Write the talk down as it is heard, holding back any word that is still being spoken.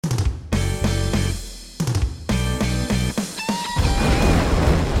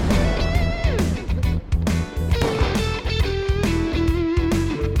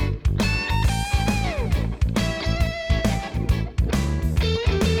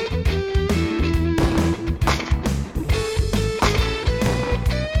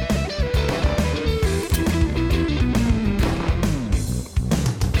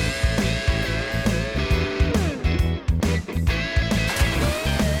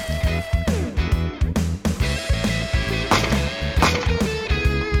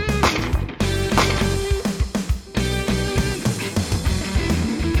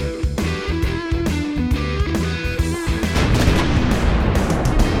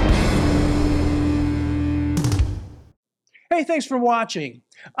Hey, thanks for watching.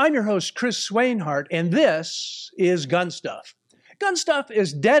 I'm your host, Chris Swainhart, and this is GunStuff. GunStuff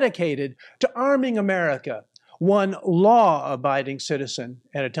is dedicated to arming America, one law-abiding citizen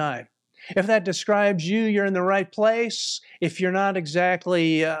at a time. If that describes you, you're in the right place. If you're not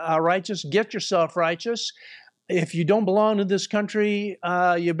exactly righteous, get yourself righteous. If you don't belong to this country,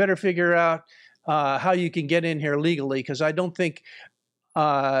 you better figure out how you can get in here legally, because I don't think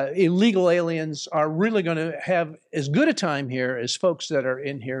illegal aliens are really going to have as good a time here as folks that are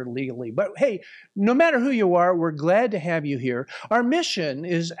in here legally. But hey, no matter who you are, we're glad to have you here. Our mission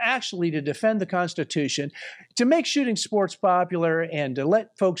is actually to defend the Constitution, to make shooting sports popular, and to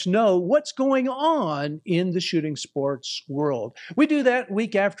let folks know what's going on in the shooting sports world. We do that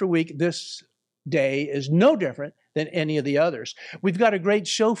week after week. This day is no different than any of the others. We've got a great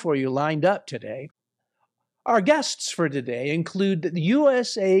show for you lined up today. Our guests for today include the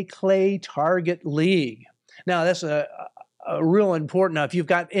USA Clay Target League. Now, that's a real important. Now, if you've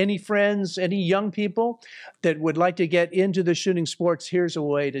got any friends, any young people that would like to get into the shooting sports, here's a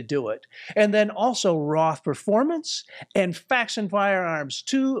way to do it. And then also Roth Performance and Faxon Firearms,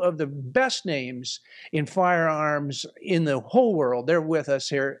 two of the best names in firearms in the whole world. They're with us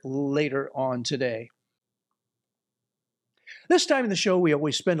here later on today. This time in the show, we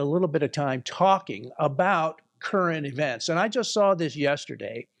always spend a little bit of time talking about current events. And I just saw this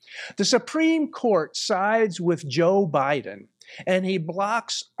yesterday. The Supreme Court sides with Joe Biden, and he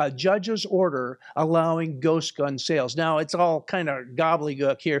blocks a judge's order allowing ghost gun sales. Now, it's all kind of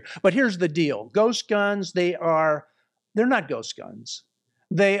gobbledygook here, but here's the deal. Ghost guns, they're not ghost guns.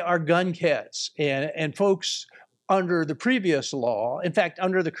 They are gun kits. And folks, under the previous law, in fact,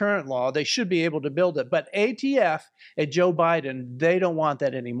 under the current law, they should be able to build it. But ATF at Joe Biden, they don't want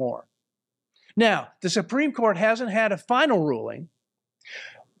that anymore. Now, the Supreme Court hasn't had a final ruling,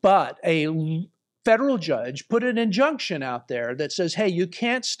 but a federal judge put an injunction out there that says, hey, you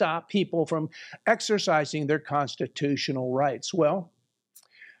can't stop people from exercising their constitutional rights. Well,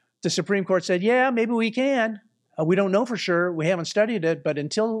 the Supreme Court said, yeah, maybe we can. We don't know for sure. We haven't studied it, but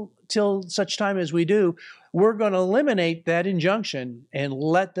until such time as we do, we're going to eliminate that injunction and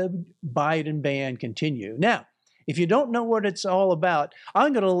let the Biden ban continue. Now, if you don't know what it's all about,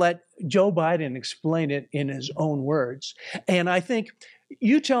 I'm going to let Joe Biden explain it in his own words. And I think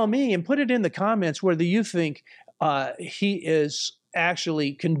you tell me and put it in the comments whether you think he is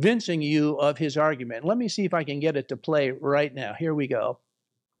actually convincing you of his argument. Let me see if I can get it to play right now. Here we go.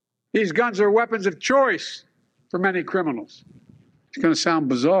 These guns are weapons of choice for many criminals. It's going to sound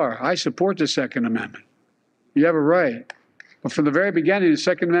bizarre. I support the Second Amendment. You have a right. But from the very beginning, the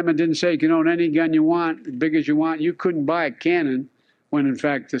Second Amendment didn't say you can own any gun you want, as big as you want. You couldn't buy a cannon when, in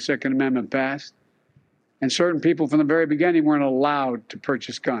fact, the Second Amendment passed. And certain people from the very beginning weren't allowed to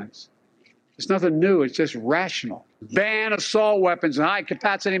purchase guns. It's nothing new. It's just rational. Ban assault weapons and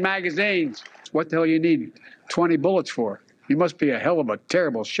high-capacity magazines. What the hell you need 20 bullets for? You must be a hell of a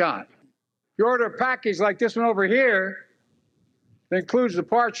terrible shot. You order a package like this one over here that includes the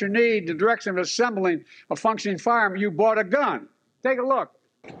parts you need, the direction of assembling a functioning firearm. You bought a gun. Take a look.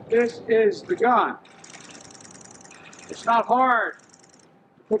 This is the gun. It's not hard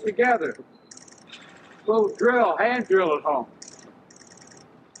to put together. Little drill, hand drill at home.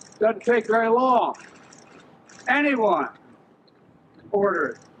 Doesn't take very long. Anyone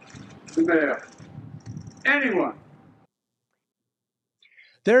order it in the mail. Anyone.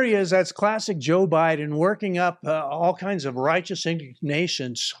 There he is. That's classic Joe Biden working up all kinds of righteous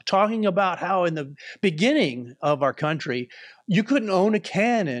indignations, talking about how in the beginning of our country, you couldn't own a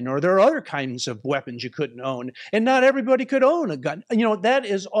cannon, or there are other kinds of weapons you couldn't own, and not everybody could own a gun. You know, that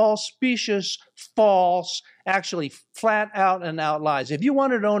is all specious, false, actually flat out and out lies. If you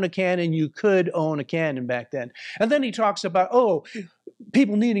wanted to own a cannon, you could own a cannon back then. And then he talks about, oh,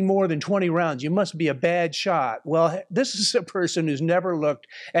 people needing more than 20 rounds. You must be a bad shot. Well, this is a person who's never looked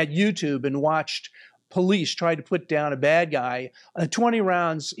at YouTube and watched police try to put down a bad guy. 20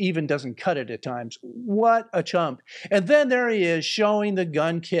 rounds even doesn't cut it at times. What a chump. And then there he is showing the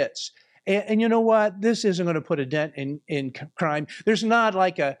gun kits. And you know what? This isn't going to put a dent in crime. There's not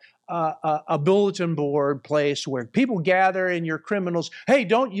like a bulletin board place where people gather and you're criminals. Hey,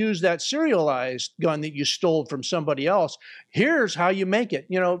 don't use that serialized gun that you stole from somebody else. Here's how you make it.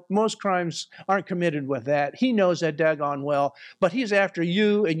 You know, most crimes aren't committed with that. He knows that daggone well, but he's after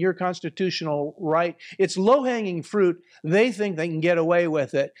you and your constitutional right. It's low-hanging fruit. They think they can get away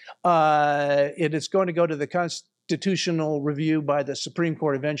with it. It's going to go to the constitutional review by the Supreme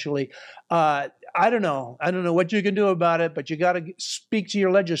Court eventually. I don't know what you can do about it, but you got to speak to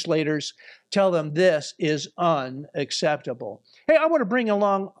your legislators, tell them this is unacceptable. Hey, I want to bring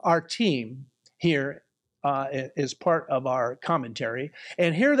along our team here is part of our commentary.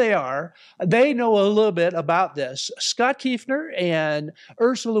 And here they are. They know a little bit about this. Scott Kiefner and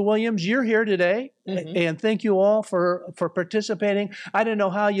Ursula Williams, you're here today. Mm-hmm. And thank you all for participating. I don't know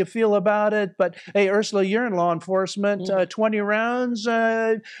how you feel about it, but hey, Ursula, you're in law enforcement. 20 rounds.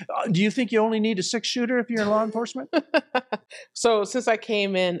 Do you think you only need a 6-shooter if you're in law enforcement? So since I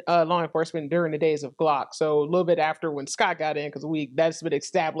came in law enforcement during the days of Glock, so a little bit after when Scott got in, because that's been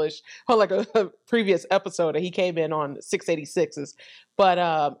established on like a previous episode that he came in on 686s.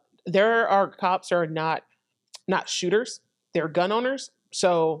 But there are cops who are not shooters; they're gun owners.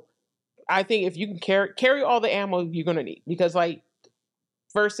 So I think if you can carry all the ammo you're going to need, because like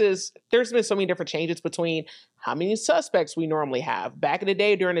versus there's been so many different changes between how many suspects we normally have. Back in the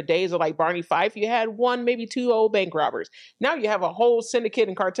day, during the days of like Barney Fife, you had 1, maybe 2 old bank robbers. Now you have a whole syndicate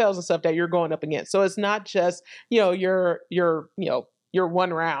and cartels and stuff that you're going up against. So it's not just, your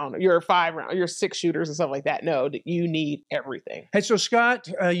 1 round, your 5 round, your 6 shooters and stuff like that. No, you need everything. Hey, so Scott,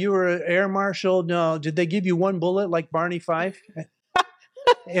 you were an air marshal. No, did they give you 1 bullet like Barney Fife?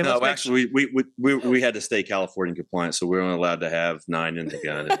 No, actually, we had to stay California compliant, so we were only allowed to have 9 in the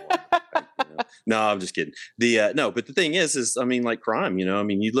gun. No, I'm just kidding. But the thing is I mean, like crime,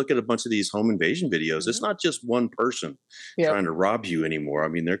 you look at a bunch of these home invasion videos. It's not just one person trying to rob you anymore. I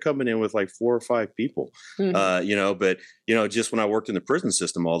mean, they're coming in with like 4 or 5 people, but just when I worked in the prison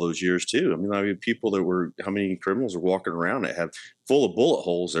system all those years too, I mean, people how many criminals are walking around that have full of bullet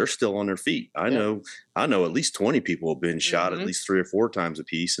holes. They're still on their feet. I know at least 20 people have been shot at least 3 or 4 times a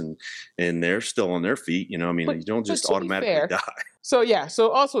piece, and they're still on their feet. You don't just automatically die.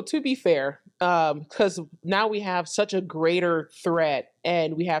 So also to be fair, because now we have such a greater threat,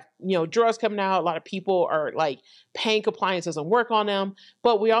 and we have, drugs coming out. A lot of people are like paying compliance doesn't work on them,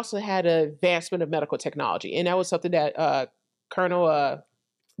 but we also had an advancement of medical technology. And that was something that Colonel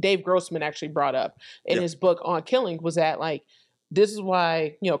Dave Grossman actually brought up in his book on killing, was that like, this is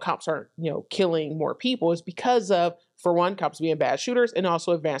why, cops aren't, killing more people, is because of, for one, cops being bad shooters, and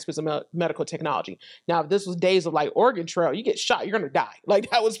also advancements of medical technology. Now, if this was days of like Oregon Trail, you get shot, you're going to die.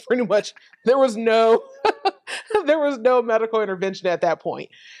 Like that was pretty much, there was no medical intervention at that point.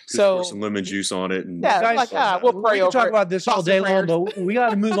 So pour some lemon juice on it. And guys, we'll pray over it. We can talk about this all day long, prayers. but we got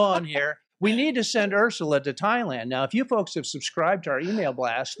to move on here. We need to send Ursula to Thailand. Now, if you folks have subscribed to our email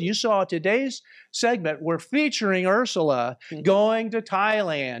blast, you saw today's segment. We're featuring Ursula going to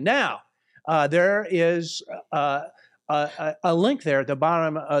Thailand. Now, there is a link there at the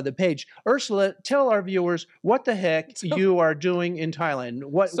bottom of the page. Ursula, tell our viewers what the heck you are doing in Thailand.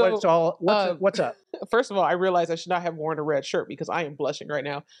 What's up? First of all, I realize I should not have worn a red shirt because I am blushing right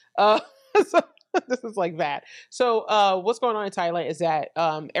now. This is like that. So what's going on in Thailand is that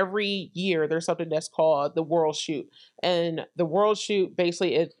every year there's something that's called the World Shoot. And the World Shoot,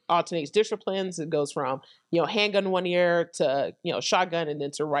 basically it alternates disciplines. It goes from, handgun one year to, shotgun, and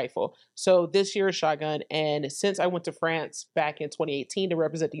then to rifle. So this year is shotgun. And since I went to France back in 2018 to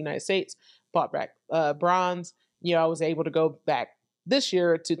represent the United States, bought back bronze, I was able to go back this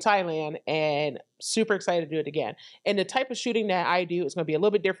year to Thailand, and super excited to do it again. And the type of shooting that I do is going to be a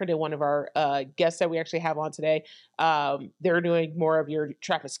little bit different than one of our guests that we actually have on today. They're doing more of your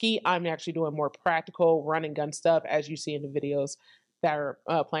track and ski. I'm actually doing more practical run and gun stuff, as you see in the videos that are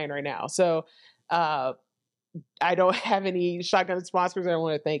playing right now. So I don't have any shotgun sponsors. I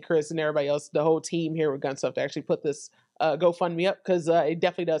want to thank Chris and everybody else, the whole team here with GunStuff, to actually put this GoFundMe up, because it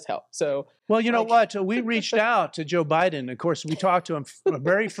definitely does help. So, well, you know what? We reached out to Joe Biden. Of course, we talk to him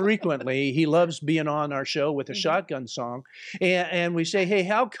very frequently. He loves being on our show with a shotgun song. And we say, hey,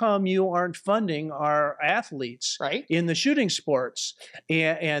 how come you aren't funding our athletes in the shooting sports?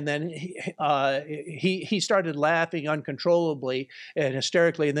 And then he started laughing uncontrollably and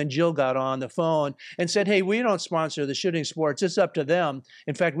hysterically. And then Jill got on the phone and said, hey, we don't sponsor the shooting sports. It's up to them.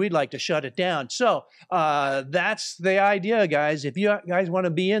 In fact, we'd like to shut it down. So that's the idea, guys. If you guys want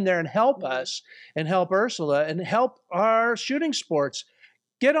to be in there and help us and help Ursula and help our shooting sports,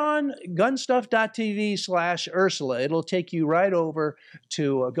 get on gunstuff.tv/Ursula. It'll take you right over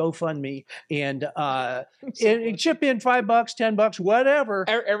to GoFundMe, and chip in $5, $10, whatever.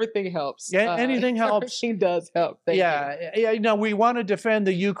 Everything helps. Anything helps. Everything does help. Thank you. We want to defend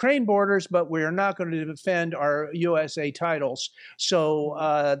the Ukraine borders, but we're not going to defend our USA titles. So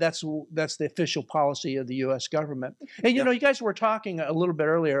that's the official policy of the U.S. government. And you guys were talking a little bit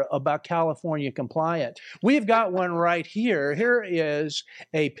earlier about California compliant. We've got one right here. Here is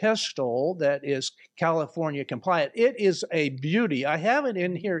a pistol that is California compliant. It is a beauty. I have it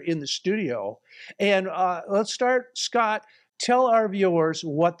in here in the studio. And let's start, Scott. tell our viewers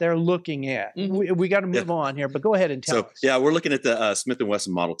what they're looking at. We got to move on here, but go ahead and tell us. Yeah, we're looking at the Smith &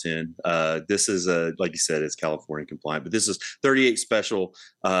 Wesson Model 10. This is, like you said, it's California compliant, but this is 38 special,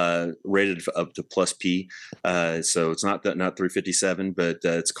 rated up to plus P. So it's not 357, but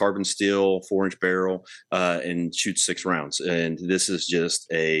it's carbon steel, 4-inch barrel, and shoots 6 rounds. And this is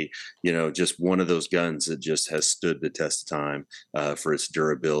just just one of those guns that just has stood the test of time for its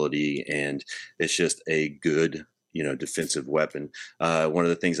durability, and it's just a good defensive weapon. One of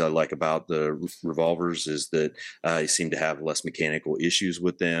the things I like about the revolvers is that you seem to have less mechanical issues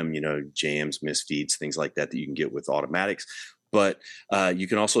with them, jams, misfeeds, things like that you can get with automatics. But you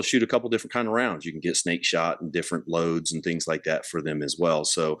can also shoot a couple different kind of rounds. You can get snake shot and different loads and things like that for them as well.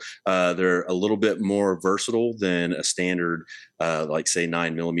 So they're a little bit more versatile than a standard, like say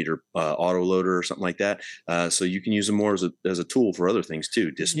 9mm auto loader or something like that. So you can use them more as a tool for other things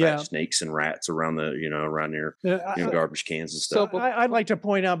too. Dispatch snakes and rats around around your garbage cans and stuff. So I'd like to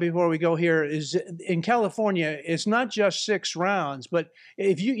point out before we go here is in California, it's not just 6 rounds, but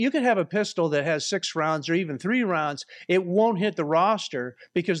if you can have a pistol that has 6 rounds or even 3 rounds, it won't hit the roster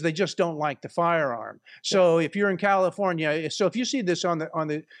because they just don't like the firearm. So if you're in California, so if you see this on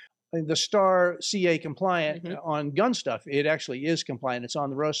the Star CA compliant on GunStuff, it actually is compliant. It's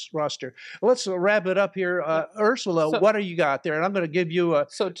on the roster. Let's wrap it up here. Ursula, what do you got there? And I'm going to give you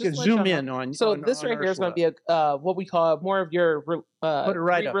zoom in on. So this right here is going to be what we call more of your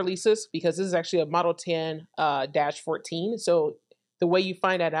releases, because this is actually a Model 10 -14. So the way you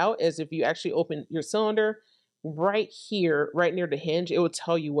find that out is if you actually open your cylinder. Right here, right near the hinge, it will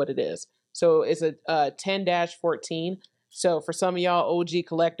tell you what it is. So it's a 10-14. So for some of y'all OG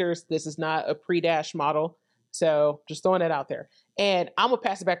collectors, this is not a pre-dash model. So just throwing that out there. And I'm going to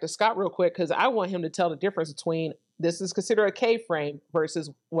pass it back to Scott real quick because I want him to tell the difference between this is considered a K-frame versus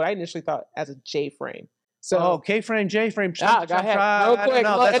what I initially thought as a J-frame. So K-frame, J-frame. Go ahead. Real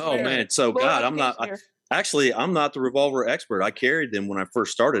quick. Man. So God, I'm not... Actually, I'm not the revolver expert. I carried them when I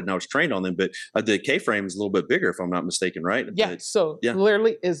first started, and I was trained on them. But the K-frame is a little bit bigger, if I'm not mistaken, right? Yeah.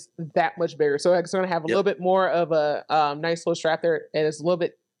 Literally is that much bigger. So it's going to have a little bit more of a nice little strap there, and it's a little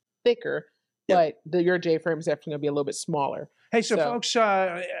bit thicker. But your J-frame is definitely going to be a little bit smaller. Hey, so folks,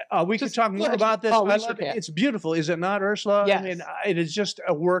 we could talk more about this. I love it. It's beautiful, is it not, Ursula? Yes. I mean, it is just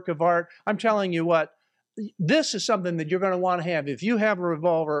a work of art. I'm telling you what. This is something that you're going to want to have. If you have a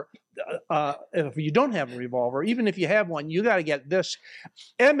revolver, if you don't have a revolver, even if you have one, you got to get this.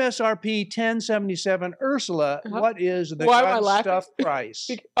 MSRP 1077. Ursula, what is the GunStuff price?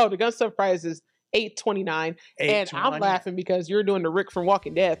 The GunStuff price is $829, and I'm laughing because you're doing the Rick from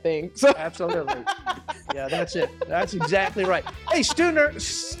Walking Dead thing. So. Absolutely. Yeah, that's it. That's exactly right. Hey, Stuner,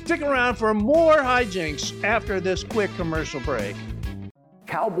 stick around for more hijinks after this quick commercial break.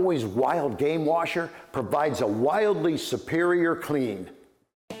 Cowboy's Wild Game Washer provides a wildly superior clean.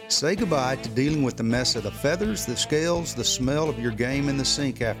 Say goodbye to dealing with the mess of the feathers, the scales, the smell of your game in the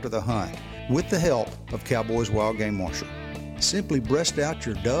sink after the hunt with the help of Cowboy's Wild Game Washer. Simply breast out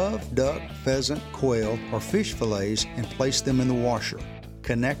your dove, duck, pheasant, quail, or fish fillets and place them in the washer.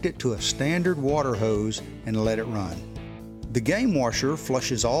 Connect it to a standard water hose and let it run. The game washer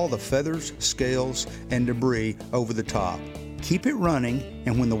flushes all the feathers, scales, and debris over the top. Keep it running,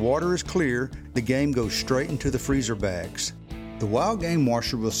 and when the water is clear, the game goes straight into the freezer bags. The Wild Game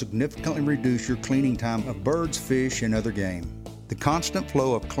Washer will significantly reduce your cleaning time of birds, fish, and other game. The constant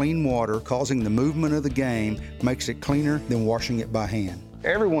flow of clean water causing the movement of the game makes it cleaner than washing it by hand.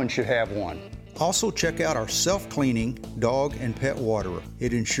 Everyone should have one. Also check out our self-cleaning dog and pet waterer.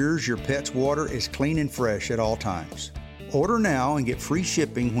 It ensures your pet's water is clean and fresh at all times. Order now and get free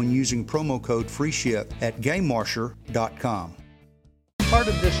shipping when using promo code FREESHIP at GameWasher.com. Part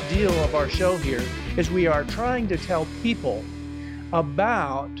of this deal of our show here is we are trying to tell people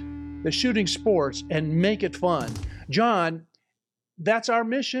about the shooting sports and make it fun. John, that's our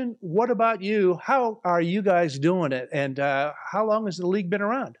mission. What about you? How are you guys doing it? And how long has the league been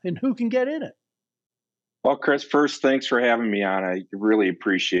around? And who can get in it? Well, Chris, first, thanks for having me on. I really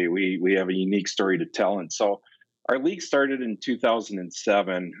appreciate it. We have a unique story to tell. And so our league started in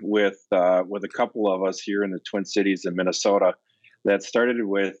 2007 with a couple of us here in the Twin Cities in Minnesota that started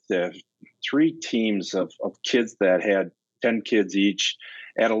with 3 teams of kids that had 10 kids each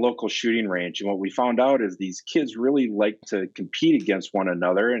at a local shooting range. And what we found out is these kids really like to compete against one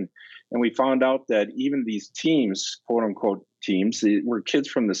another. And we found out that even these teams, quote unquote teams, were kids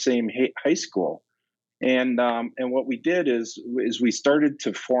from the same high school. And what we did is we started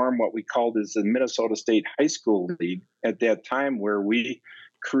to form what we called as the Minnesota State High School League at that time, where we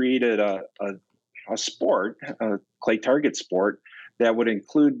created a sport, a clay target sport, that would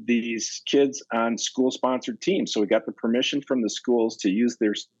include these kids on school-sponsored teams. So we got the permission from the schools to use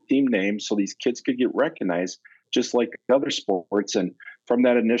their team names so these kids could get recognized just like other sports. And from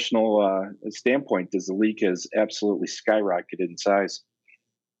that initial standpoint, the league has absolutely skyrocketed in size.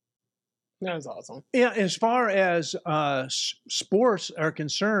 That was awesome. Yeah, as far as sports are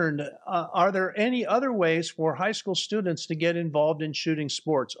concerned, are there any other ways for high school students to get involved in shooting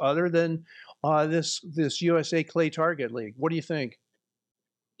sports other than this USA Clay Target League? What do you think?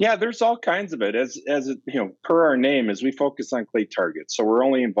 Yeah, there's all kinds of it. As per our name, as we focus on clay targets, so we're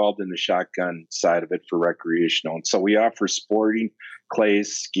only involved in the shotgun side of it for recreational. And so we offer sporting, clay,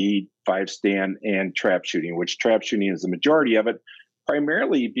 skeet, 5-stand, and trap shooting, which trap shooting is the majority of it,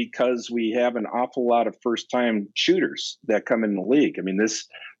 primarily because we have an awful lot of first-time shooters that come in the league. I mean, this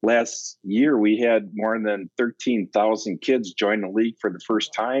last year we had more than 13,000 kids join the league for the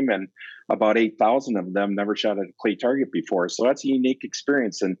first time, and about 8,000 of them never shot at a clay target before. So that's a unique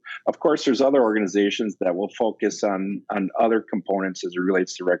experience. And of course, there's other organizations that will focus on other components as it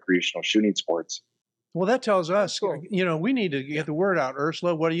relates to recreational shooting sports. Well, that tells us, we need to get the word out.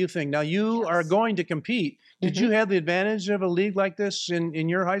 Ursula, what do you think? Now, you are going to compete. Did you have the advantage of a league like this in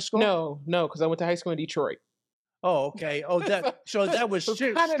your high school? No, because I went to high school in Detroit. Oh, okay. Oh, so that was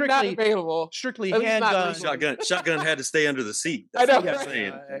strictly not available. Strictly handgun. Shotgun had to stay under the seat. I know. What I'm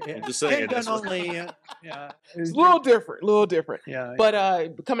saying. I'm just saying. Handgun only. Yeah, it's a little different. Yeah.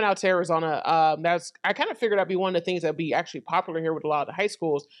 But coming out to Arizona, I kind of figured that'd be one of the things that'd be actually popular here with a lot of the high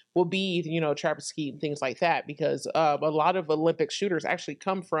schools will be trap and skeet and things like that, because a lot of Olympic shooters actually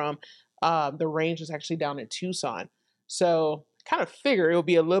come from the range is actually down in Tucson. So kind of figure it will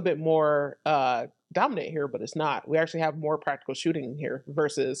be a little bit more dominant here, but it's not. We actually have more practical shooting here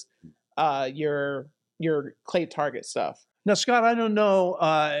versus your clay target stuff. Now, Scott, I don't know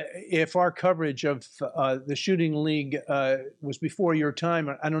if our coverage of the shooting league was before your time.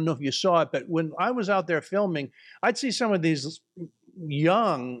 I don't know if you saw it, but when I was out there filming, I'd see some of these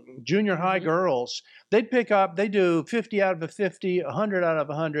young junior high girls. They do 50 out of 50, 100 out of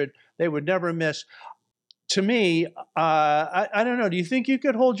 100. They would never miss. To me, I don't know. Do you think you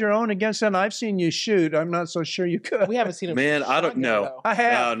could hold your own against them? I've seen you shoot. I'm not so sure you could. We haven't seen him. Man, I don't know. Though. I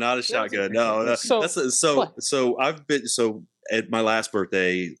have. No, not a shotgun. No, so I've been at my last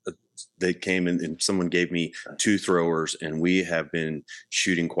birthday. They came and someone gave me 2 throwers, and we have been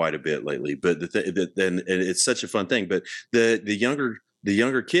shooting quite a bit lately. But then it's such a fun thing. But the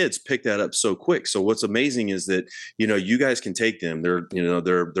younger kids pick that up so quick. So what's amazing is that, you guys can take them. They're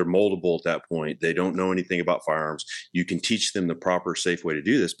moldable at that point. They don't know anything about firearms. You can teach them the proper, safe way to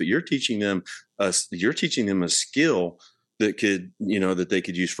do this, but you're teaching them a skill that that they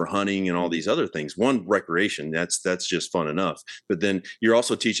could use for hunting and all these other things. One, recreation, that's just fun enough. But then you're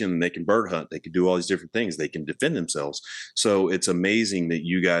also teaching them they can bird hunt, they can do all these different things, they can defend themselves. So it's amazing that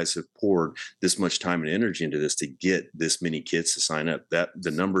you guys have poured this much time and energy into this to get this many kids to sign up. That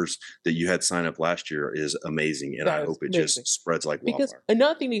the numbers that you had sign up last year is amazing, and I hope it just spreads like wildfire. Because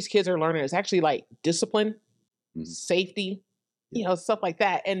another thing these kids are learning is actually like discipline, safety, stuff like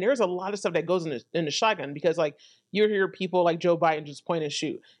that. And there's a lot of stuff that goes in the shotgun, because like you hear people like Joe Biden just point and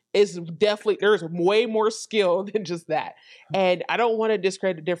shoot. It's definitely, there's way more skill than just that. And I don't want to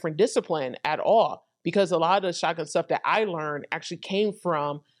discredit a different discipline at all, because a lot of the shotgun stuff that I learned actually came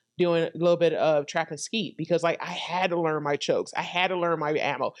from doing a little bit of trap and skeet, because like I had to learn my chokes. I had to learn my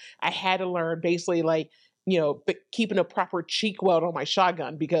ammo. I had to learn basically like, keeping a proper cheek weld on my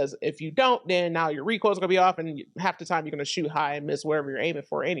shotgun, because if you don't, then now your recoil is going to be off, and half the time you're going to shoot high and miss wherever you're aiming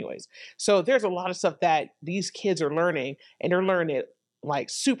for anyways. So there's a lot of stuff that these kids are learning, and they're learning it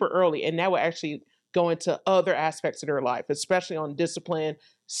like super early, and that will actually go into other aspects of their life, especially on discipline,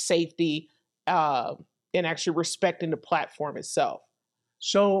 safety, and actually respecting the platform itself.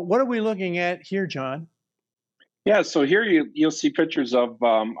 So what are we looking at here, John? Yeah, so here you'll see pictures of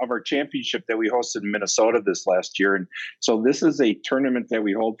our championship that we hosted in Minnesota this last year. And so this is a tournament that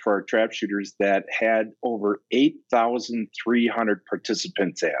we hold for our trap shooters that had over 8,300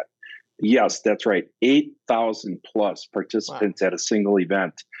 participants at. Yes, that's right, 8,000 plus participants at a single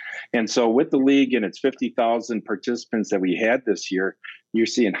event. And so with the league and its 50,000 participants that we had this year, you're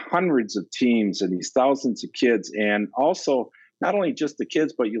seeing hundreds of teams and these thousands of kids, and also not only just the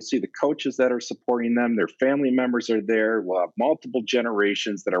kids, but you'll see the coaches that are supporting them. Their family members are there. We'll have multiple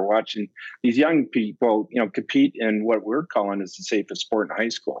generations that are watching these young people, compete in what we're calling is the safest sport in high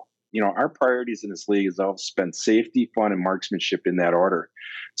school. Our priorities in this league is always spend safety, fun, and marksmanship in that order.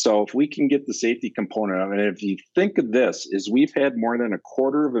 So if we can get the safety component of it, and if you think of this, is we've had more than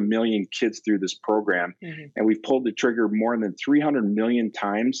 250,000 kids through this program, and we've pulled the trigger more than 300 million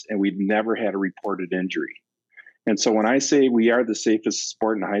times, and we've never had a reported injury. And so when I say we are the safest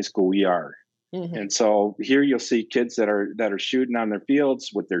sport in high school, we are. Mm-hmm. And so here you'll see kids that are shooting on their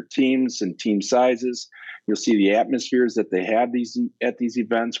fields with their teams and team sizes. You'll see the atmospheres that they have at these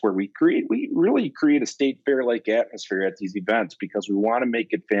events where we really create a state fair-like atmosphere at these events because we want to make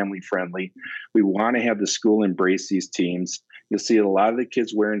it family friendly. We want to have the school embrace these teams. You'll see a lot of the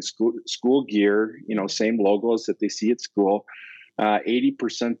kids wearing school gear, same logos that they see at school.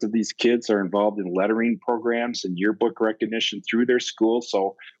 80% of these kids are involved in lettering programs and yearbook recognition through their school.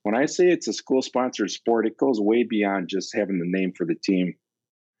 So when I say it's a school-sponsored sport, it goes way beyond just having the name for the team.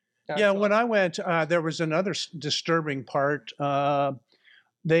 Yeah, when I went, there was another disturbing part.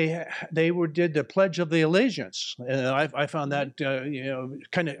 They did the Pledge of the Allegiance, and I found that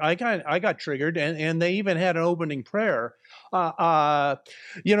I got triggered, and they even had an opening prayer. I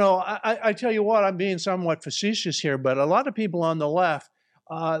tell you what, I'm being somewhat facetious here, but a lot of people on the left,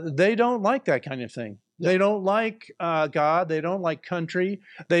 they don't like that kind of thing. They don't like God. They don't like country.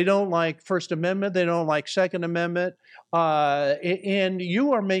 They don't like First Amendment. They don't like Second Amendment. And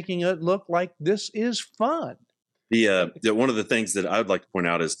you are making it look like this is fun. One of the things that I'd like to point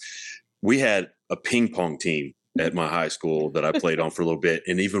out is we had a ping pong team at my high school that I played on for a little bit,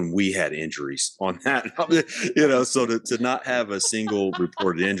 and even we had injuries on that. So to not have a single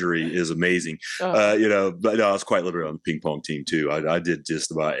reported injury is amazing. But no, I was quite literally on the ping pong team too. I did just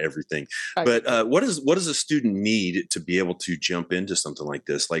about everything. But what does a student need to be able to jump into something like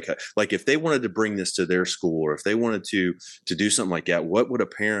this? Like if they wanted to bring this to their school, or if they wanted to do something like that, what would a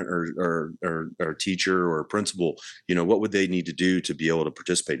parent or teacher or principal, what would they need to do to be able to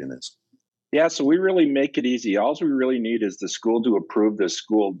participate in this? Yeah, so we really make it easy. All we really need is the school to approve the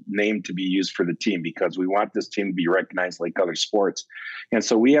school name to be used for the team, because we want this team to be recognized like other sports. And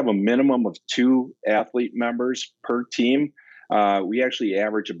so we have a minimum of 2 athlete members per team. We actually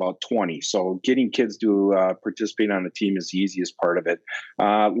average about 20. So getting kids to participate on a team is the easiest part of it.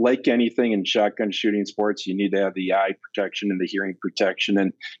 Like anything in shotgun shooting sports, you need to have the eye protection and the hearing protection.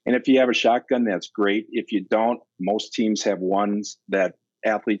 And if you have a shotgun, that's great. If you don't, most teams have ones that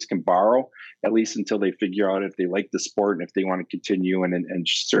athletes can borrow, at least until they figure out if they like the sport and if they want to continue, and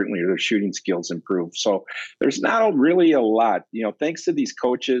certainly their shooting skills improve. So there's not really a lot, thanks to these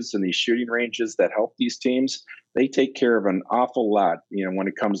coaches and these shooting ranges that help these teams. They take care of an awful lot, when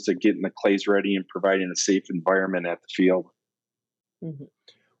it comes to getting the clays ready and providing a safe environment at the field. Mm-hmm.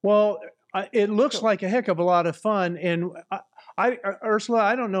 Well, it looks like a heck of a lot of fun. And Ursula,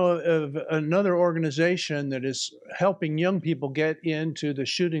 I don't know of another organization that is helping young people get into the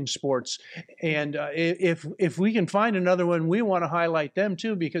shooting sports. And if we can find another one, we want to highlight them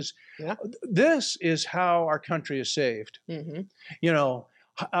too, because this is how our country is saved. Mm-hmm.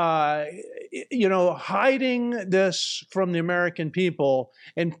 Hiding this from the American people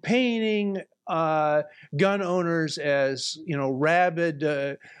and painting gun owners as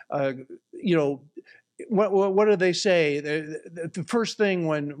rabid, what do they say? The first thing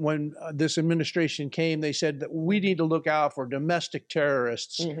when this administration came, they said that we need to look out for domestic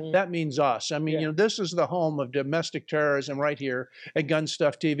terrorists. Mm-hmm. That means us. I mean, this is the home of domestic terrorism right here at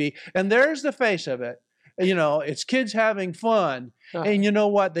GunStuff TV. And there's the face of it. It's kids having fun. And you know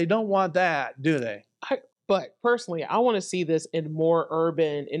what? They don't want that, do they? But personally, I want to see this in more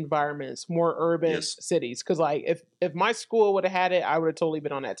urban environments, more urban cities. Because if my school would have had it, I would have totally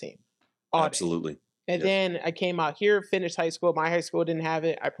been on that team. Absolutely. And then I came out here, finished high school. My high school didn't have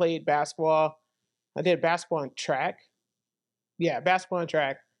it. I played basketball. I did basketball and track. Yeah, basketball and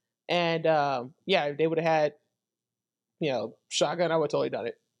track. And they would have had, shotgun. I would have totally done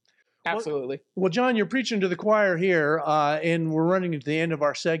it. Absolutely. Well, John, you're preaching to the choir here, and we're running to the end of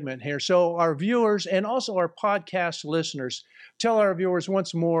our segment here. So our viewers and also our podcast listeners, tell our viewers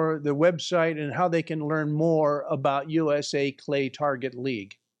once more the website and how they can learn more about USA Clay Target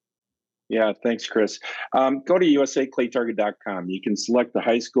League. Yeah, thanks, Chris. Go to usaclaytarget.com. You can select the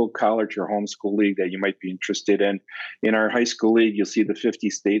high school, college, or homeschool league that you might be interested in. In our high school league, you'll see the 50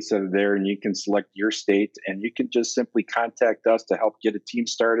 states that are there, and you can select your state, and you can just simply contact us to help get a team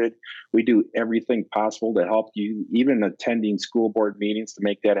started. We do everything possible to help you, even attending school board meetings, to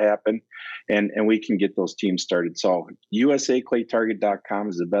make that happen, and we can get those teams started. So usaclaytarget.com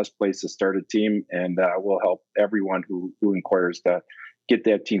is the best place to start a team, and we'll help everyone who inquires to get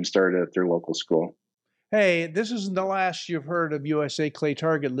that team started at their local school. Hey, this isn't the last you've heard of USA Clay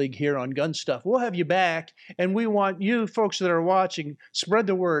Target League here on GunStuff. We'll have you back, and we want you folks that are watching, spread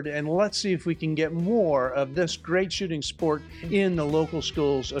the word, and let's see if we can get more of this great shooting sport in the local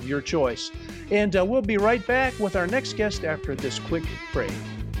schools of your choice. And we'll be right back with our next guest after this quick break.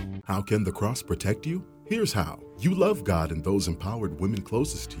 How can the cross protect you? Here's how. You love God and those empowered women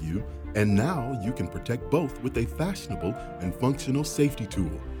closest to you, and now you can protect both with a fashionable and functional safety tool,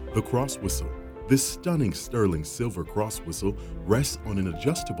 the cross whistle. This stunning sterling silver cross whistle rests on an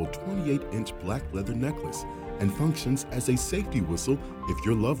adjustable 28-inch black leather necklace and functions as a safety whistle if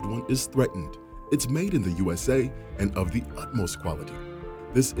your loved one is threatened. It's made in the USA and of the utmost quality.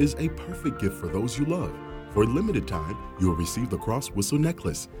 This is a perfect gift for those you love. For a limited time, you'll receive the cross whistle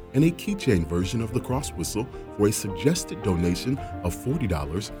necklace and a keychain version of the cross whistle for a suggested donation of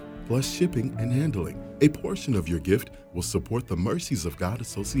 $40 plus shipping and handling. A portion of your gift will support the Mercies of God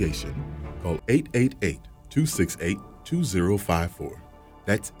Association. Call 888-268-2054.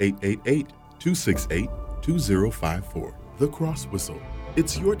 That's 888-268-2054. The Cross Whistle.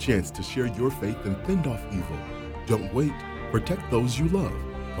 It's your chance to share your faith and fend off evil. Don't wait. Protect those you love.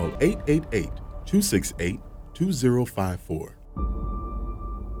 Call 888-268-2054.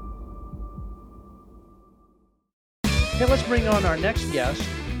 Okay, let's bring on our next guest,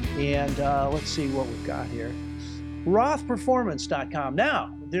 and let's see what we've got here. Rothperformance.com.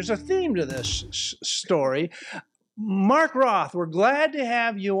 Now, there's a theme to this story. Mark Roth, we're glad to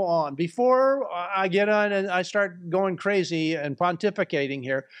have you on. Before I get on and I start going crazy and pontificating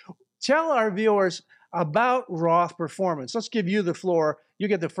here, tell our viewers about Roth Performance. Let's give you the floor. You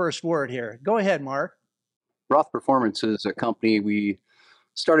get the first word here. Go ahead, Mark. Roth Performance is a company we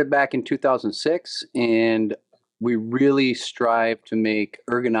started back in 2006, and we really strive to make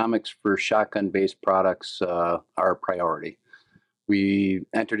ergonomics for shotgun-based products our priority. We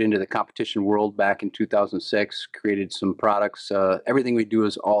entered into the competition world back in 2006, created some products. Everything we do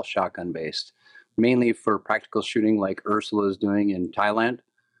is all shotgun-based, mainly for practical shooting like Ursula is doing in Thailand.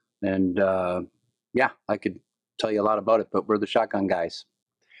 And yeah, I could tell you a lot about it, but we're the shotgun guys.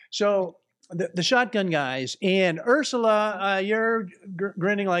 So the shotgun guys, and Ursula, you're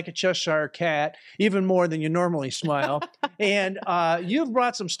grinning like a Cheshire cat, even more than you normally smile. And you've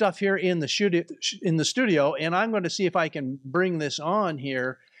brought some stuff here in the studio, and I'm going to see if I can bring this on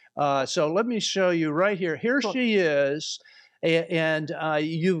here. So let me show you right here. Here she is, and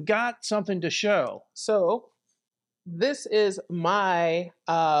you've got something to show. So this is my,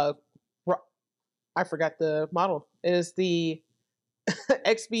 I forgot the model. It is the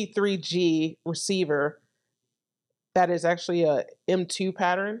XB3G receiver that is actually a M2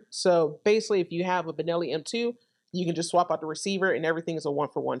 pattern. So basically, if you have a Benelli M2, you can just swap out the receiver and everything is a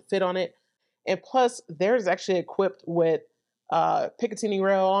 1-for-1 fit on it. And plus, there's actually equipped with Picatinny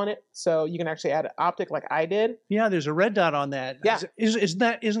rail on it, so you can actually add an optic like I did. Yeah, there's a red dot on that. Yeah, isn't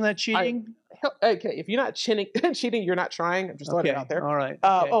that cheating? Okay, if you're not cheating, you're not trying. I'm just throwing it out there. All right.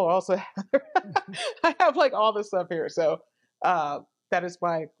 Okay. Also, I have like all this stuff here, so. That is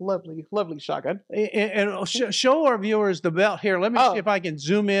my lovely, lovely shotgun. And show our viewers the belt here. Let me see if I can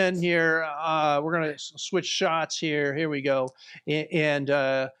zoom in here. We're going to switch shots here. Here we go. And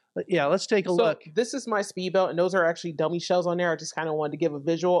yeah, let's take a look. This is my speed belt, and those are actually dummy shells on there. I just kind of wanted to give a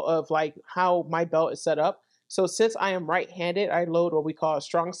visual of like how my belt is set up. So since I am right-handed, I load what we call a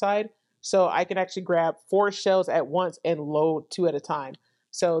strong side. So I can actually grab 4 shells at once and load 2 at a time.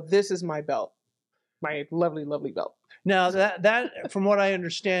 So this is my belt, my lovely, lovely belt. Now that from what I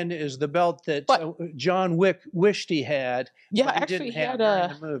understand is the belt that John Wick wished he had. Yeah, but actually he had during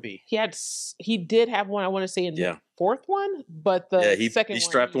the movie. He did have one. I want to say in the 4th one, but the second he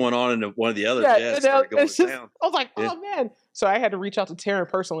strapped one on into one of the others. I was like, oh man! So I had to reach out to Taryn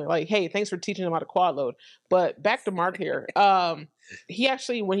personally, like, hey, thanks for teaching him how to quad load. But back to Mark here. He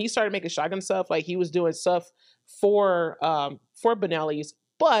actually, when he started making shotgun stuff, like he was doing stuff for Benelli's,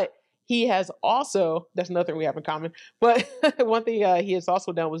 but he has also, that's another thing we have in common, but one thing he has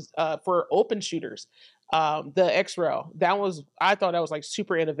also done was for open shooters, the X-Rail. I thought that was like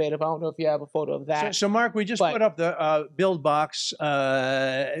super innovative. I don't know if you have a photo of that. So Mark, we just put up the build box.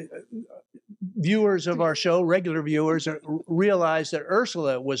 Viewers of our show, regular viewers, realize that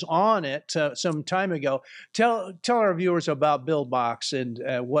Ursula was on it some time ago. Tell our viewers about Build Box and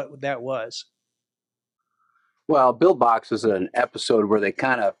what that was. Well, Build Box is an episode where they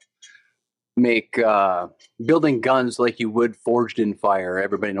kind of make building guns like you would Forged in Fire.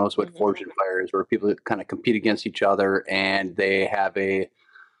 Everybody knows what Forged in Fire is, where people kind of compete against each other, and they have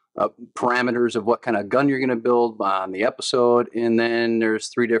parameters of what kind of gun you're going to build on the episode. And then there's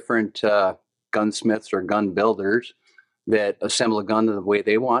 3 different gunsmiths or gun builders that assemble a gun the way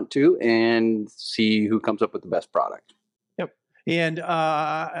they want to and see who comes up with the best product. Yep. And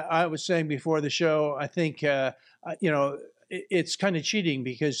I was saying before the show, I think, it's kind of cheating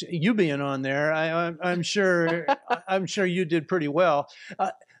because you being on there, I'm sure you did pretty well.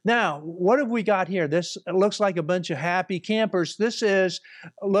 Now, what have we got here? This looks like a bunch of happy campers. Is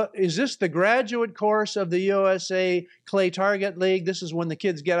this the graduate course of the USA Clay Target League? This is when the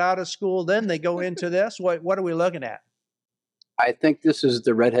kids get out of school, then they go into this. What are we looking at? I think this is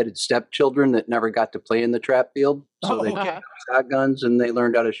the redheaded stepchildren that never got to play in the trap field. So they got shotguns and they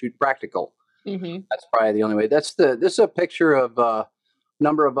learned how to shoot practical. Mm-hmm. That's probably the only way. This is a picture of a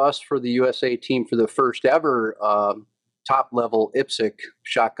number of us for the USA team for the first ever top level IPSC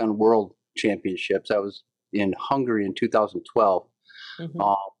Shotgun World Championships. That was in Hungary in 2012. Mm-hmm.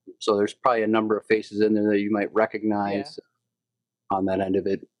 So there's probably a number of faces in there that you might recognize on that end of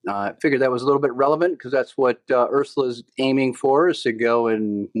it. I figured that was a little bit relevant because that's what Ursula's aiming for, is to go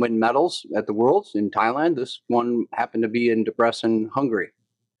and win medals at the Worlds in Thailand. This one happened to be in Debrecen, Hungary.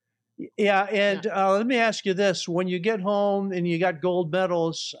 Yeah, and let me ask you this. When you get home and you got gold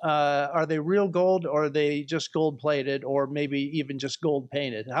medals, are they real gold or are they just gold plated or maybe even just gold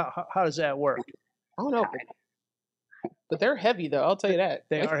painted? How does that work? I don't know. But they're heavy, though. I'll tell you that.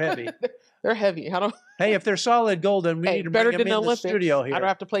 They are heavy. They're heavy. Hey, if they're solid gold, then we need to bring them in the studio here. I don't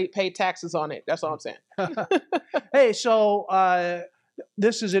have to pay taxes on it. That's all I'm saying. Hey, so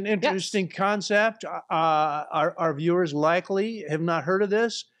this is an interesting concept. Our viewers likely have not heard of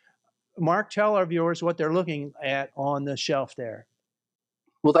this. Mark, tell our viewers what they're looking at on the shelf there.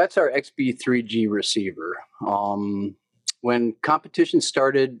 Well, that's our XB3G receiver. When competition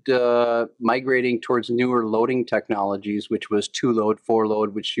started migrating towards newer loading technologies, which was 2-load,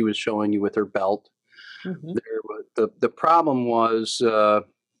 4-load, which she was showing you with her belt, the problem was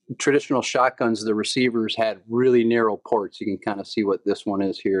traditional shotguns, the receivers had really narrow ports. You can kind of see what this one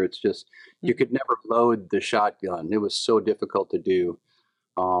is here. It's just, you could never load the shotgun. It was so difficult to do.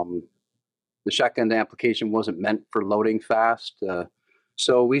 The shotgun application wasn't meant for loading fast.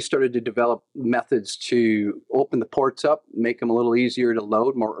 So we started to develop methods to open the ports up, make them a little easier to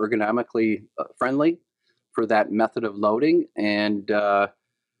load, more ergonomically friendly for that method of loading. And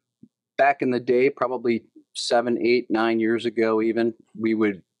back in the day, probably 7, 8, 9 years ago even, we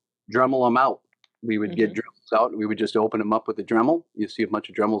would Dremel them out. We would get Dremels out and we would just open them up with a Dremel. You see a bunch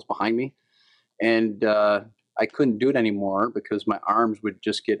of Dremels behind me. And I couldn't do it anymore because my arms would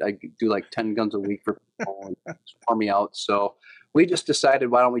just I could do like 10 guns a week for people and pour me out. So we just decided,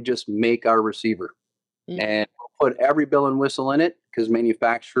 why don't we just make our receiver and we'll put every bell and whistle in it, because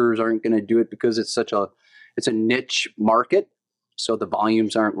manufacturers aren't going to do it because it's a niche market. So the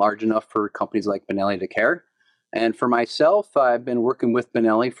volumes aren't large enough for companies like Benelli to care. And for myself, I've been working with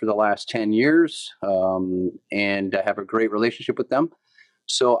Benelli for the last 10 years and I have a great relationship with them.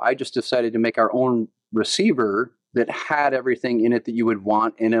 So I just decided to make our own receiver that had everything in it that you would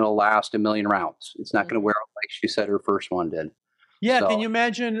want, and it'll last 1,000,000 rounds. It's not going to wear out like she said her first one did. Yeah, so, can you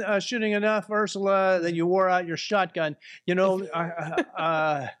imagine shooting enough, Ursula, that you wore out your shotgun? You know,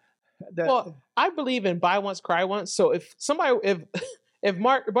 well, I believe in buy once, cry once. So if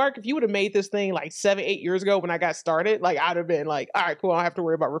Mark, if you would have made this thing like 7, 8 years ago when I got started, like I'd have been like, all right, cool, I don't have to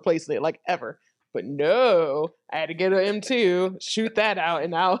worry about replacing it like ever. But no, I had to get an M2, shoot that out,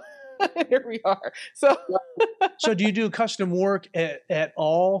 and now here we are. So do you do custom work at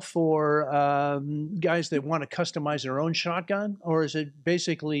all for guys that want to customize their own shotgun, or is it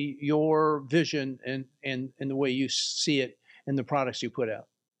basically your vision and the way you see it in the products you put out?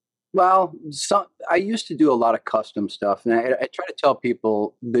 Well, I used to do a lot of custom stuff, and I try to tell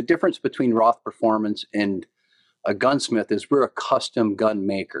people the difference between Roth Performance and a gunsmith is we're a custom gun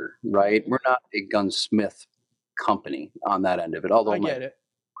maker, right? We're not a gunsmith company on that end of it. Although I get it.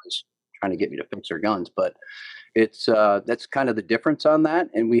 Was trying to get me to fix their guns, but it's that's kind of the difference on that.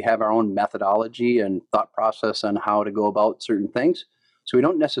 And we have our own methodology and thought process on how to go about certain things. So we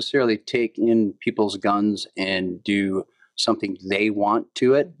don't necessarily take in people's guns and do something they want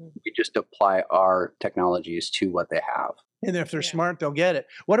to it. We just apply our technologies to what they have. And if they're smart, they'll get it.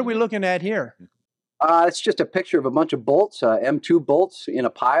 What are we looking at here? It's just a picture of a bunch of bolts, M2 bolts in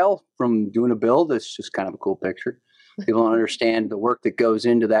a pile from doing a build. It's just kind of a cool picture. People don't understand the work that goes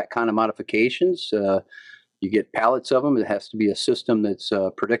into that kind of modifications. You get pallets of them. It has to be a system that's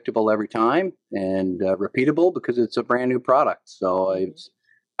predictable every time and repeatable because it's a brand new product. So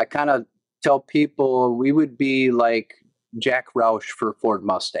I kind of tell people we would be like Jack Roush for Ford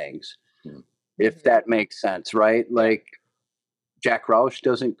Mustangs, if that makes sense, right? Like, Jack Roush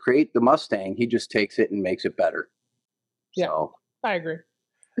doesn't create the Mustang; he just takes it and makes it better. Yeah, so, I agree.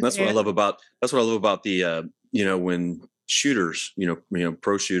 That's what I love about the when shooters,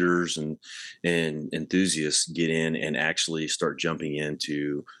 pro shooters and enthusiasts get in and actually start jumping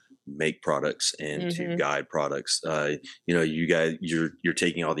into make products and to guide products. You guys, you're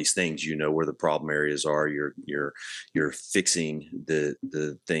taking all these things, where the problem areas are. You're fixing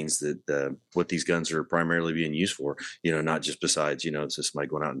the things that what these guns are primarily being used for. Not just besides it's just somebody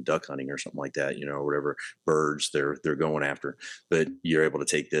going out and duck hunting or something like that. Or whatever birds they're going after. But you're able to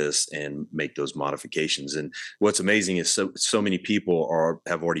take this and make those modifications. And what's amazing is so many people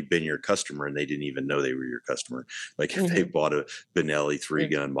have already been your customer and they didn't even know they were your customer. Like if they bought a Benelli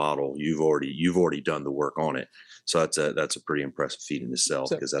 3-gun model, you've already done the work on it. So that's a pretty impressive feat in itself,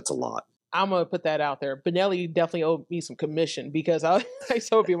 because that's a lot. I'm gonna put that out there. Benelli definitely owed me some commission, because I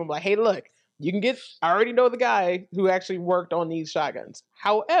told people, I'm like, hey, look, I already know the guy who actually worked on these shotguns.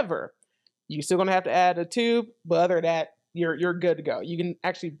 However, you're still gonna have to add a tube, but other than that, you're good to go. You can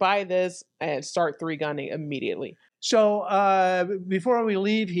actually buy this and start 3-gunning immediately. So before we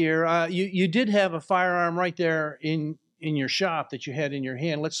leave here, you did have a firearm right there in your shop that you had in your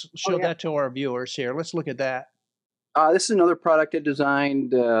hand. Let's show that to our viewers here. Let's look at that. This is another product I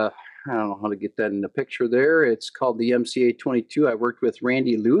designed. I don't know how to get that in the picture there. It's called the MCA 22. I worked with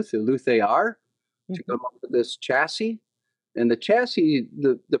Randy Luth, Luth AR, to come up with this chassis. And the chassis,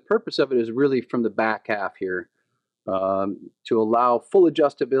 the purpose of it is really from the back half here, to allow full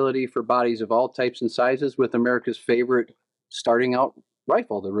adjustability for bodies of all types and sizes, with America's favorite starting out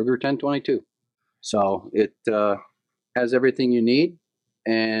rifle, the Ruger 1022. So it has everything you need,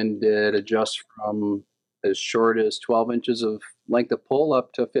 and it adjusts from as short as 12 inches of length of pull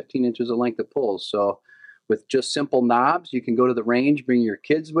up to 15 inches of length of pull. So with just simple knobs, you can go to the range, bring your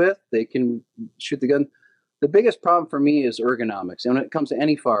kids with, they can shoot the gun. The biggest problem for me is ergonomics. And when it comes to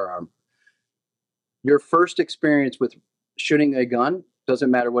any firearm, your first experience with shooting a gun, doesn't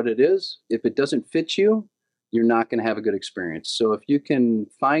matter what it is, if it doesn't fit you, you're not going to have a good experience. So if you can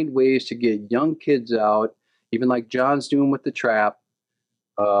find ways to get young kids out, even like John's doing with the trap,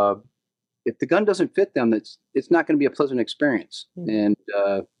 if the gun doesn't fit them, it's not going to be a pleasant experience. And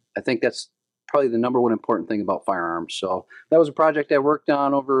I think that's probably the number one important thing about firearms. So that was a project I worked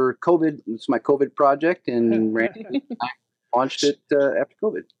on over COVID. It's my COVID project, and Randy and I launched it after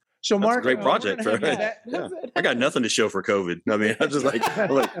COVID. So Mark, that's a great project. Yeah. I got nothing to show for COVID. I mean, I'm like,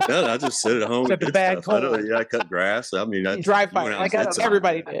 no, I just sit at home. Except the bad cold. I cut grass. I mean, drive by.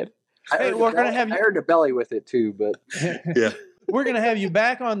 Everybody did. Hey, we're going to have you. I heard a belly with it too, but yeah. We're going to have you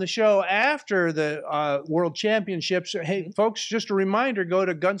back on the show after the World Championships. Hey, folks, just a reminder, go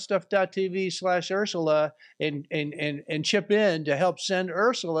to gunstuff.tv/Ursula and chip in to help send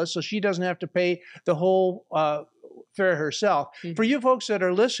Ursula so she doesn't have to pay the whole fare herself. For you folks that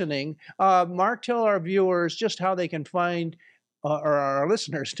are listening, Mark, tell our viewers just how they can find, or our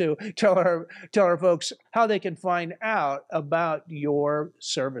listeners too, tell our folks how they can find out about your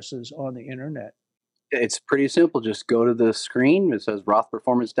services on the internet. It's pretty simple. Just go to the screen. It says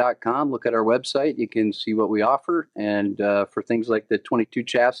rothperformance.com. Look at our website. You can see what we offer. And for things like the 22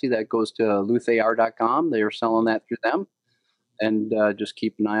 chassis, that goes to luthar.com. They are selling that through them. And just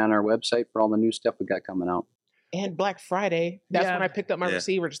keep an eye on our website for all the new stuff we got coming out. And Black Friday. That's when I picked up my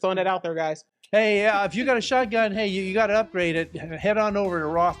receiver. Just throwing it out there, guys. Hey, if you got a shotgun, hey, you got to upgrade it. Head on over to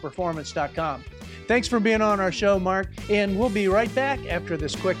rothperformance.com. Thanks for being on our show, Mark. And we'll be right back after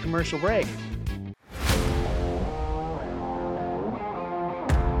this quick commercial break.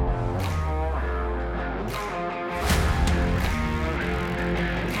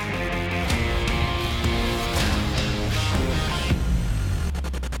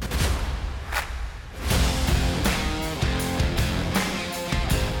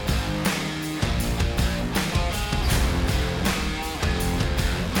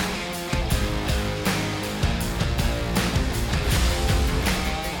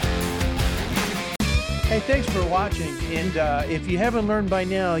 Hey, thanks for watching. And if you haven't learned by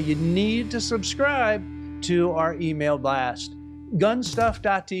now, you need to subscribe to our email blast.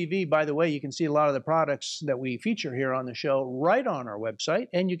 GunStuff.tv, by the way, you can see a lot of the products that we feature here on the show right on our website,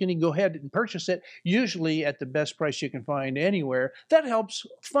 and you can go ahead and purchase it, usually at the best price you can find anywhere. That helps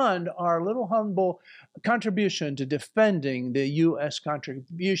fund our little humble contribution to defending the U.S.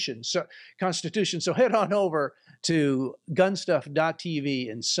 Constitution. So head on over to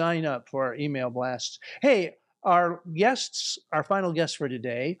gunstuff.tv and sign up for our email blasts. Hey, our final guests for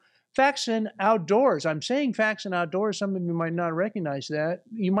today, Faxon Outdoors. I'm saying Faxon Outdoors. Some of you might not recognize that.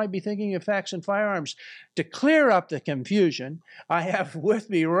 You might be thinking of Faxon Firearms. To clear up the confusion, I have with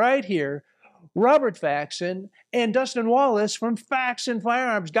me right here Robert Faxon and Dustin Wallace from Faxon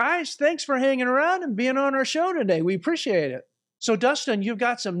Firearms. Guys, thanks for hanging around and being on our show today. We appreciate it. So, Dustin, you've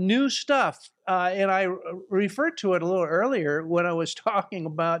got some new stuff, and I referred to it a little earlier when I was talking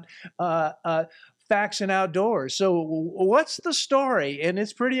about Faxon Outdoors. So what's the story? And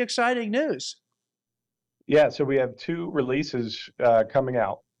it's pretty exciting news. Yeah, so we have two releases coming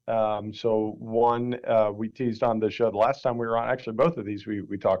out. So one we teased on the show the last time we were on. Actually, both of these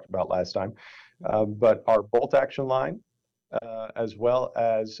we talked about last time. But our bolt action line, as well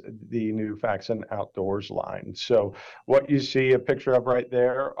as the new Faxon Outdoors line. So what you see a picture of right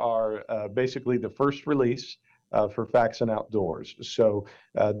there are basically the first release for Faxon Outdoors. So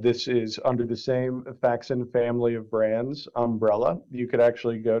this is under the same Faxon family of brands umbrella. You could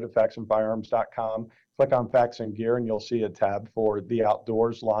actually go to faxonfirearms.com, click on Faxon Gear, and you'll see a tab for the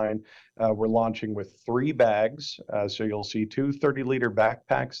Outdoors line. We're launching with 3 bags. So you'll see 2 30-liter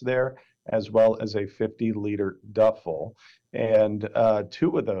backpacks there, as well as a 50-liter duffel. And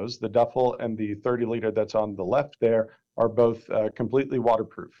 2 of those, the duffel and the 30-liter that's on the left there, are both completely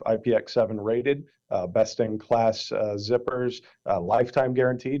waterproof, IPX7 rated, best-in-class zippers, lifetime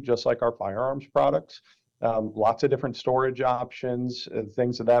guaranteed, just like our firearms products. Lots of different storage options,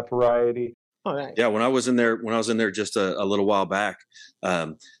 things of that variety. Oh, nice. Yeah, when I was in there just a little while back,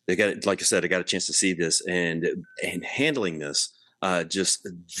 they got, like I said, I got a chance to see this and handling this, just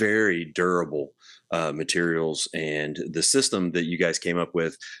very durable materials, and the system that you guys came up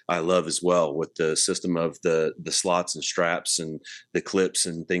with, I love as well, with the system of the slots and straps and the clips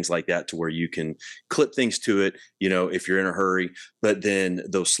and things like that, to where you can clip things to it, if you're in a hurry. But then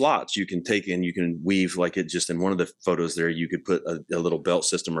those slots you can take and you can weave, like it just in one of the photos there, you could put a little belt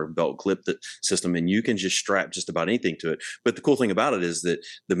system or belt clip system, and you can just strap just about anything to it. But the cool thing about it is that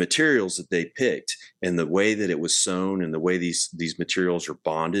the materials that they picked and the way that it was sewn and the way these materials are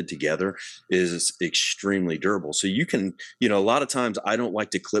bonded together is extremely durable. So you can, a lot of times I don't like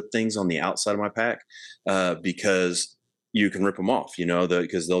to clip things on the outside of my pack because you can rip them off,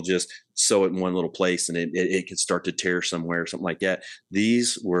 because they'll just sew it in one little place and it could start to tear somewhere or something like that.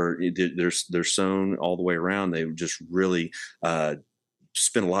 These they're sewn all the way around. They just really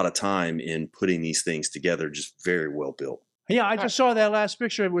spent a lot of time in putting these things together, just very well built. Yeah, I just saw that last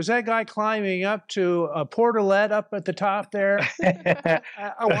picture. Was that guy climbing up to a portalet up at the top there?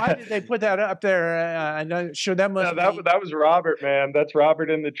 Why did they put that up there? I'm not sure that must that was Robert, man. That's Robert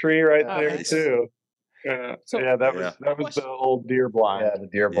in the tree right there, nice. too. That was the old deer blind. Yeah, the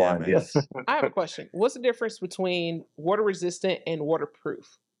deer blind, yes. I have a question. What's the difference between water resistant and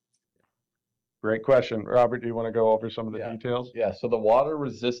waterproof? Great question. Robert, do you want to go over some of the details? Yeah, so the water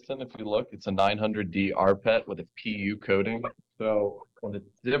resistant, if you look, it's a 900D RPET with a PU coating. So when the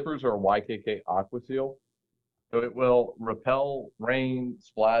zippers are YKK Aqua Seal, so it will repel rain,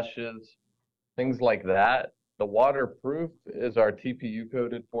 splashes, things like that. The waterproof is our TPU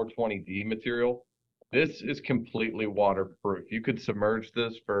coated 420D material. This is completely waterproof. You could submerge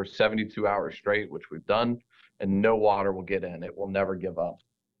this for 72 hours straight, which we've done, and no water will get in. It will never give up.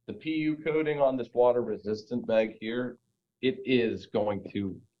 The PU coating on this water resistant bag here, it is going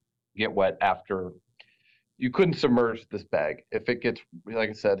to get wet after. You couldn't submerge this bag. If it gets, like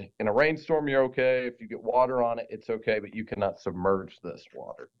I said, in a rainstorm, you're okay. If you get water on it, it's okay, but you cannot submerge this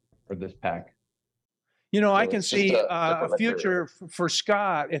water or this pack. So I can see a future for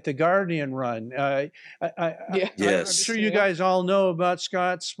Scott at the Guardian Run. I'm sure you guys all know about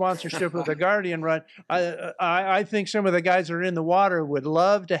Scott's sponsorship of the Guardian Run. I think some of the guys that are in the water would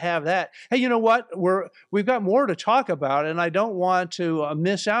love to have that. Hey, you know what? We've got more to talk about, and I don't want to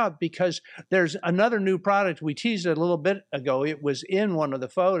miss out, because there's another new product. We teased it a little bit ago. It was in one of the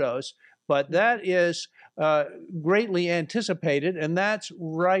photos, but that is greatly anticipated, and that's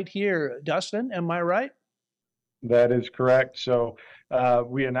right here. Dustin, am I right? That is correct. So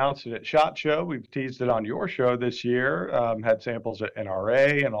we announced it at SHOT Show. We've teased it on your show this year, had samples at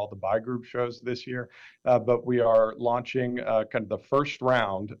NRA and all the buy group shows this year. But we are launching kind of the first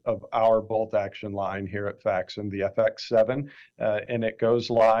round of our bolt action line here at Faxon, the FX7, and it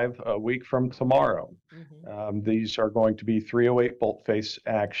goes live a week from tomorrow. Mm-hmm. These are going to be 308 bolt face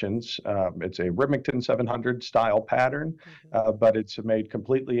actions. It's a Remington 700 style pattern, but it's made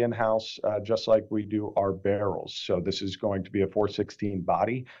completely in-house, just like we do our barrels. So this is going to be a 416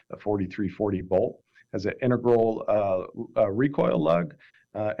 body, a 4340 bolt, has an integral recoil lug,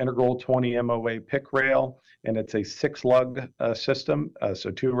 integral 20 MOA pick rail, and it's a 6 lug system, so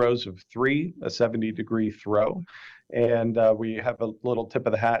 2 rows of 3, a 70-degree throw. And we have a little tip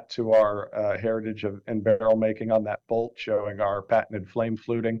of the hat to our heritage in barrel making on that bolt, showing our patented flame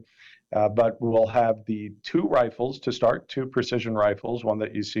fluting. But we'll have the 2 rifles to start, 2 precision rifles, one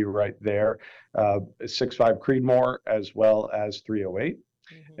that you see right there, 6.5 Creedmoor, as well as 308.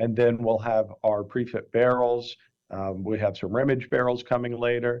 Mm-hmm. And then we'll have our pre-fit barrels, We have some rimage barrels coming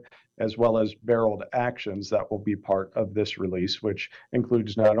later, as well as barreled actions that will be part of this release, which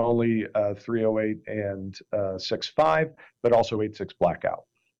includes not only 308 and 6.5, but also 8.6 Blackout.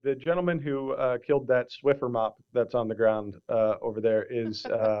 The gentleman who killed that Swiffer mop that's on the ground over there is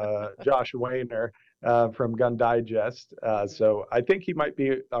Josh Wayner from Gun Digest. So I think he might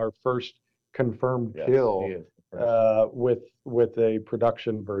be our first confirmed kill with a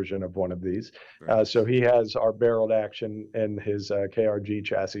production version of one of these. So he has our barreled action in his KRG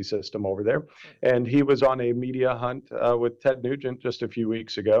chassis system over there. And he was on a media hunt with Ted Nugent just a few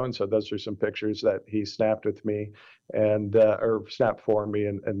weeks ago. And so those are some pictures that he snapped with me and or snapped for me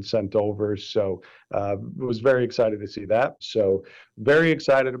and sent over. So was very excited to see that. So very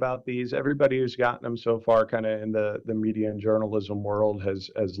excited about these. Everybody who's gotten them so far kind of in the media and journalism world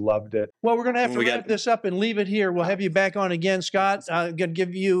has loved it. Well, we're going to have to wrap this up and leave it here. We'll have you back on again, Scott. I'm going to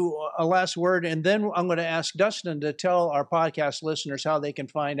give you a last word, and then I'm going to ask Dustin to tell our podcast listeners how they can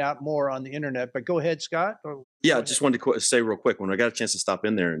find out more on the internet. But go ahead, Scott. Yeah, I just wanted to say real quick, when I got a chance to stop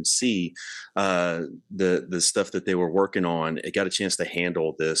in there and see the stuff that they were working on, I got a chance to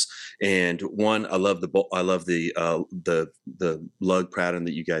handle this. And one, I love the lug pattern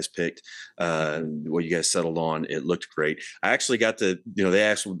that you guys picked, what you guys settled on. It looked great. I actually got to,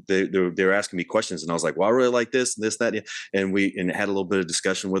 they were asking me questions, and I was like, well, I really like this, that, and we had a little bit of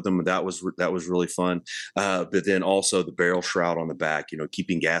discussion with them, and that was really fun. But then also the barrel shroud on the back,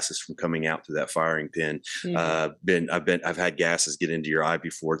 keeping gases from coming out through that firing pin. I've had gases get into your eye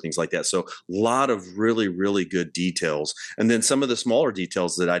before, things like that. So a lot of really, really good details. And then some of the smaller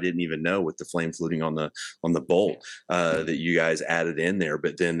details that I didn't even know with the flame fluting on the bolt that you guys added in there.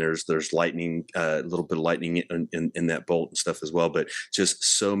 But then there's lightning, a little bit of lightning in that bolt and stuff as well. But just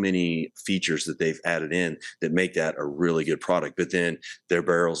so many features that they've added in that make that a really good product. But then their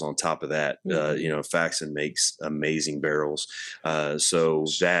barrels on top of that, Faxon makes amazing barrels. So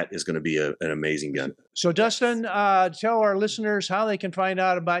that is going to be an amazing gun. So Dustin, tell our listeners how they can find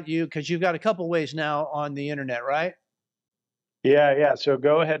out about you, because you've got a couple ways now on the internet, right? Yeah. So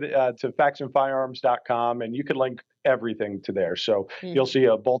go ahead to faxonfirearms.com, and you can link everything to there. So you'll see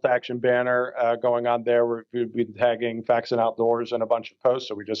a bolt action banner going on there. We've been tagging Faxon Outdoors and a bunch of posts.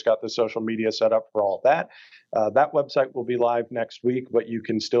 So we just got the social media set up for all that. That website will be live next week, but you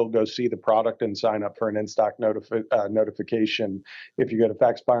can still go see the product and sign up for an in-stock notification. If you go to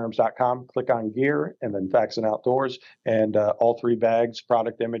faxonfirearms.com, click on gear, and then Faxon Outdoors, and all three bags,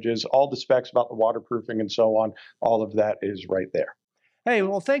 product images, all the specs about the waterproofing and so on, all of that is right there. Hey,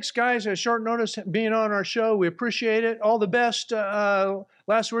 well, thanks, guys. At short notice being on our show. We appreciate it. All the best.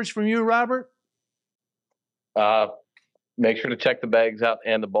 Last words from you, Robert? Make sure to check the bags out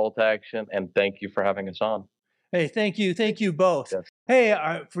and the bolt action, and thank you for having us on. Hey, thank you. Thank you both. Yes. Hey,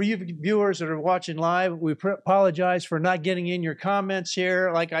 for you viewers that are watching live, we apologize for not getting in your comments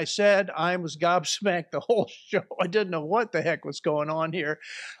here. Like I said, I was gobsmacked the whole show. I didn't know what the heck was going on here.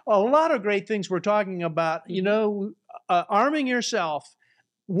 A lot of great things we're talking about. Arming yourself,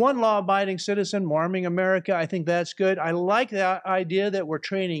 one law-abiding citizen, arming America. I think that's good. I like the idea that we're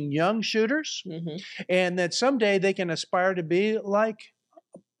training young shooters, and that someday they can aspire to be like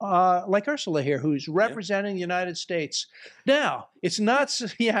Ursula here, who's representing the United States. Now, it's not,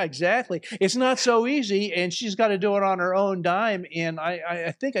 exactly. It's not so easy, and she's got to do it on her own dime, and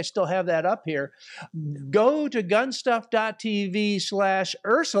I think I still have that up here. Go to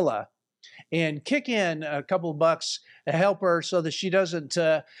gunstuff.tv/Ursula and kick in a couple bucks to help her so that she doesn't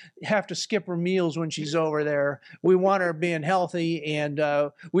have to skip her meals when she's over there. We want her being healthy, and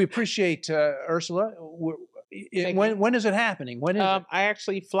we appreciate Ursula. When is it happening? When is it? I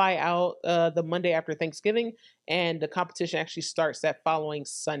actually fly out the Monday after Thanksgiving, and the competition actually starts that following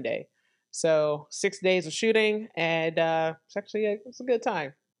Sunday. So 6 days of shooting, and it's a good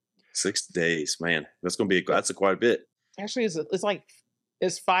time. 6 days, man. That's quite a bit. Actually,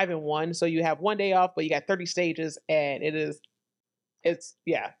 it's 5 and 1, so you have 1 day off, but you got 30 stages, and it's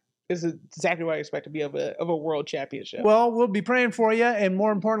exactly what I expect to be of a world championship. Well, we'll be praying for you, and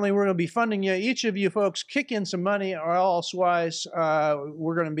more importantly, we're going to be funding you. Each of you folks kick in some money, or elsewise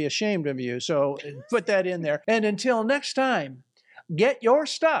we're going to be ashamed of you. So put that in there. And until next time, get your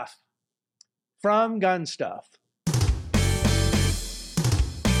stuff from GunStuff.